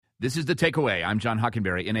This is The Takeaway. I'm John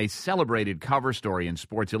Hockenberry. In a celebrated cover story in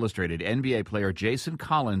Sports Illustrated, NBA player Jason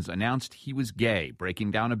Collins announced he was gay,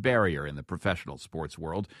 breaking down a barrier in the professional sports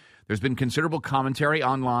world. There's been considerable commentary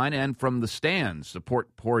online and from the stands.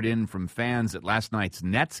 Support poured in from fans at last night's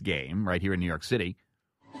Nets game right here in New York City.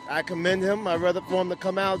 I commend him. I'd rather for him to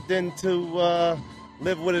come out than to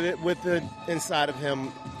live with it inside of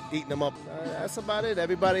him, eating him up. That's about it.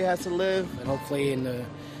 Everybody has to live. And hopefully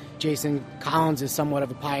Jason Collins is somewhat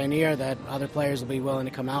of a pioneer that other players will be willing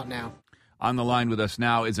to come out now. On the line with us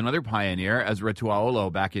now is another pioneer, Ezra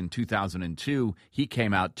Tuaolo. Back in 2002, he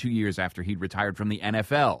came out 2 years after he'd retired from the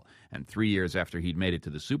NFL and 3 years after he'd made it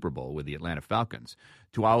to the Super Bowl with the Atlanta Falcons.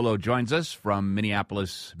 Tuaolo joins us from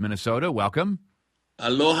Minneapolis, Minnesota. Welcome.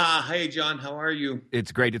 Aloha. Hey, John. How are you?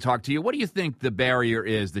 It's great to talk to you. What do you think the barrier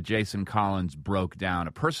is that Jason Collins broke down?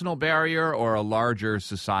 A personal barrier or a larger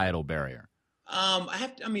societal barrier?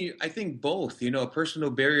 I think both, a personal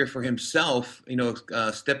barrier for himself,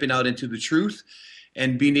 stepping out into the truth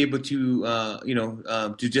and being able to,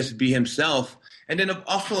 to just be himself. And then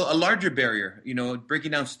also a larger barrier,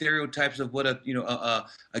 breaking down stereotypes of what a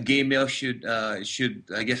gay male should,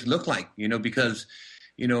 I guess, look like, because,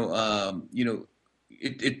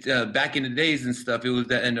 back in the days and stuff, it was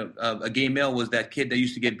that, and a gay male was that kid that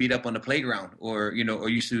used to get beat up on the playground, or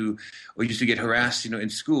used to get harassed, in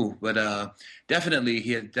school. But definitely,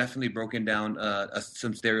 he had definitely broken down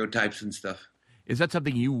some stereotypes and stuff. Is that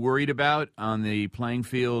something you worried about on the playing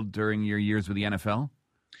field during your years with the NFL?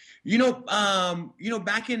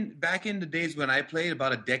 Back in the days when I played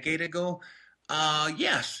about a decade ago,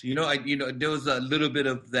 yes, there was a little bit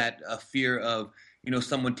of that fear of,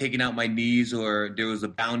 someone taking out my knees, or there was a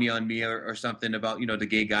bounty on me or something about, the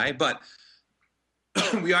gay guy. But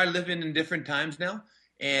we are living in different times now.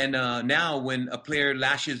 And now when a player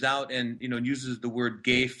lashes out and, uses the word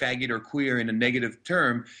gay, faggot, or queer in a negative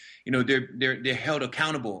term, they're held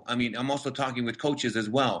accountable. I mean, I'm also talking with coaches as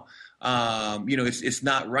well. It's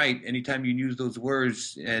not right. Anytime you use those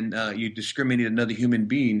words and you discriminate another human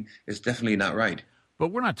being, it's definitely not right.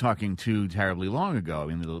 But we're not talking too terribly long ago. I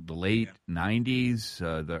mean, the late 90s,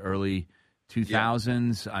 the early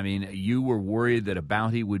 2000s. Yeah. I mean, you were worried that a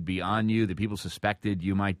bounty would be on you, that people suspected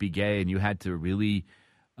you might be gay, and you had to really,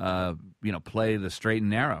 play the straight and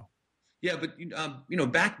narrow. Yeah, but,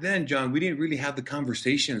 back then, John, we didn't really have the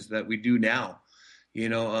conversations that we do now. We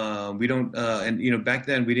don't, back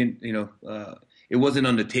then we didn't, it wasn't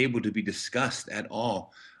on the table to be discussed at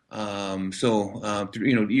all. Even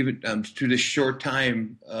through this short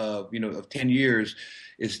time, of 10 years,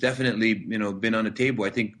 it's definitely, been on the table. I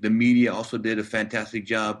think the media also did a fantastic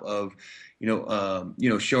job of,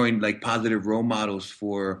 showing like positive role models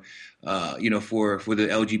for the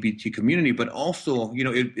LGBT community, but also,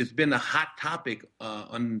 it's been a hot topic,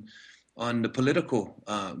 on the political,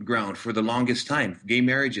 ground for the longest time, gay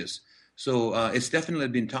marriages. So, it's definitely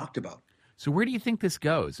been talked about. So where do you think this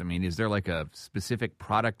goes? I mean, is there like a specific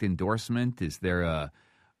product endorsement? Is there a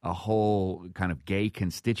whole kind of gay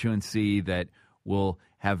constituency that will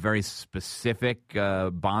have very specific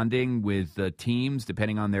bonding with teams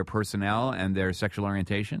depending on their personnel and their sexual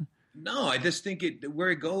orientation? No, I just think where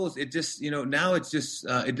it goes, it just, now it's just,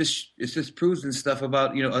 it just proves and stuff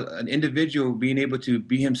about, an individual being able to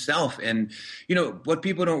be himself. And, what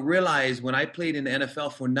people don't realize, when I played in the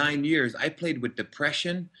NFL for 9 years, I played with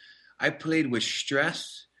depression. I played with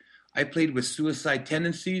stress. I played with suicide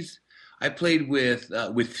tendencies. I played with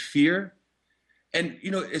fear. And,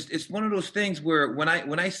 it's one of those things where when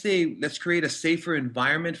I say let's create a safer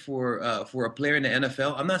environment for a player in the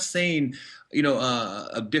NFL, I'm not saying,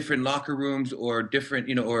 different locker rooms or different,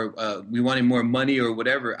 or we wanted more money or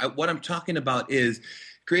whatever. What I'm talking about is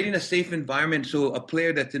creating a safe environment so a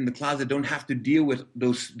player that's in the closet don't have to deal with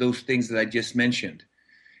those things that I just mentioned.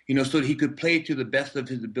 So that he could play to the best of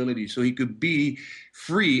his ability, so he could be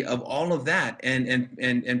free of all of that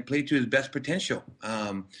and play to his best potential.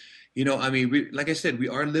 Like I said, we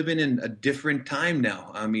are living in a different time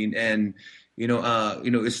now. I mean, and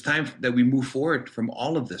it's time that we move forward from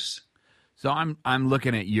all of this. So I'm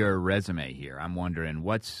looking at your resume here. I'm wondering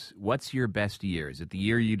what's your best year? Is it the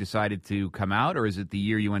year you decided to come out, or is it the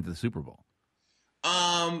year you went to the Super Bowl?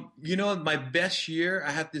 My best year,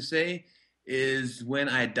 I have to say, is when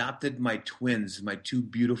I adopted my twins, my two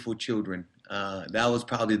beautiful children. That was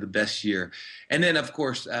probably the best year. And then, of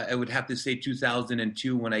course, I would have to say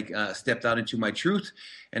 2002 when I stepped out into my truth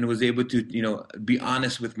and was able to, be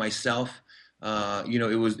honest with myself.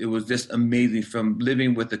 It was just amazing. From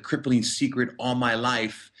living with a crippling secret all my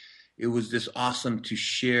life, it was just awesome to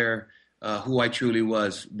share who I truly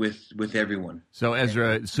was with everyone. So,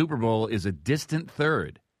 Ezra, Super Bowl is a distant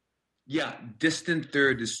third. Yeah, distant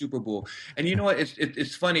third is Super Bowl. And you know what?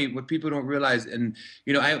 It's funny what people don't realize. And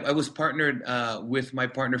I was partnered with my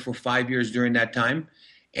partner for 5 years during that time,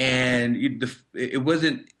 and it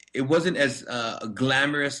wasn't as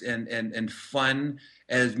glamorous and fun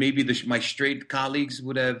as maybe my straight colleagues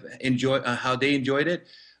would have enjoyed how they enjoyed it.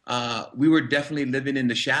 We were definitely living in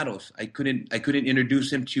the shadows. I couldn't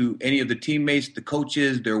introduce him to any of the teammates, the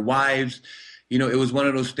coaches, their wives. It was one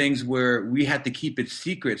of those things where we had to keep it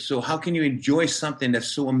secret. So how can you enjoy something that's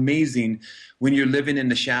so amazing when you're living in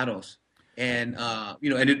the shadows? And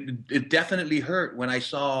and it definitely hurt when I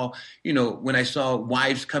saw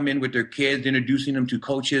wives come in with their kids, introducing them to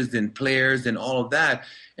coaches and players and all of that.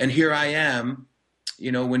 And here I am,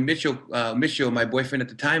 when Mitchell, my boyfriend at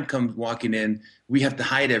the time, comes walking in, we have to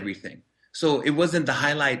hide everything. So it wasn't the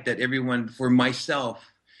highlight that everyone, for myself.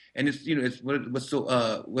 And it's what's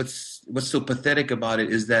so pathetic about it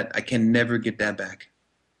is that I can never get that back.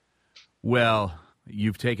 Well,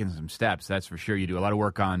 you've taken some steps, that's for sure. You do a lot of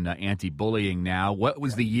work on anti-bullying now. What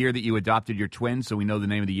was the year that you adopted your twins, so we know the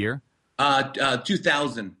name of the year?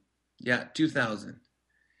 2000. Yeah, 2000.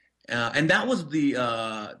 And that was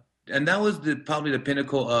probably the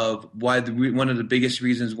pinnacle of why one of the biggest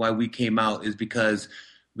reasons why we came out is because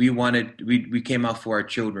we came out for our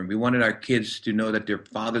children. We wanted our kids to know that their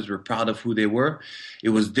fathers were proud of who they were.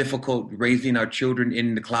 It was difficult raising our children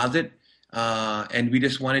in the closet. And we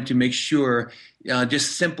just wanted to make sure,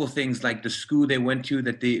 just simple things like the school they went to,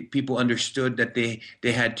 that people understood that they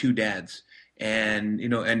had two dads, and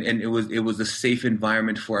it was a safe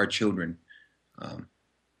environment for our children.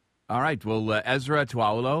 All right. Well, Ezra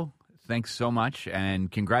Tuaolo, thanks so much, and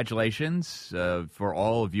congratulations for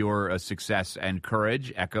all of your success and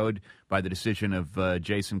courage, echoed by the decision of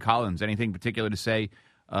Jason Collins. Anything particular to say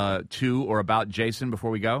to or about Jason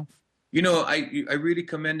before we go? I really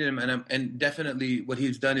commend him, and definitely what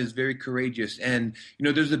he's done is very courageous. And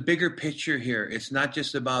there's a bigger picture here. It's not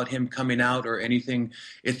just about him coming out or anything.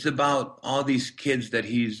 It's about all these kids that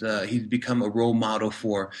he's become a role model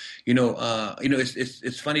for.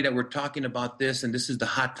 It's funny that we're talking about this, and this is the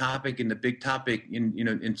hot topic and the big topic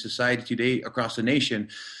in society today across the nation.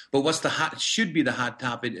 But should be the hot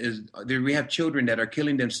topic is we have children that are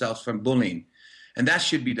killing themselves from bullying. And that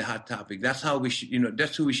should be the hot topic. That's how we should,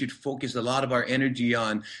 that's who we should focus a lot of our energy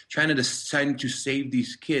on, trying to save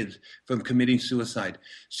these kids from committing suicide.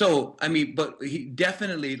 So, but he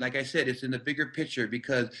definitely, like I said, it's in the bigger picture,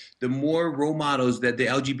 because the more role models that the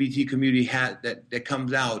LGBT community has that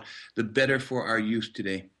comes out, the better for our youth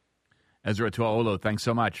today. Ezra Tuaolo, thanks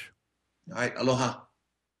so much. All right, aloha.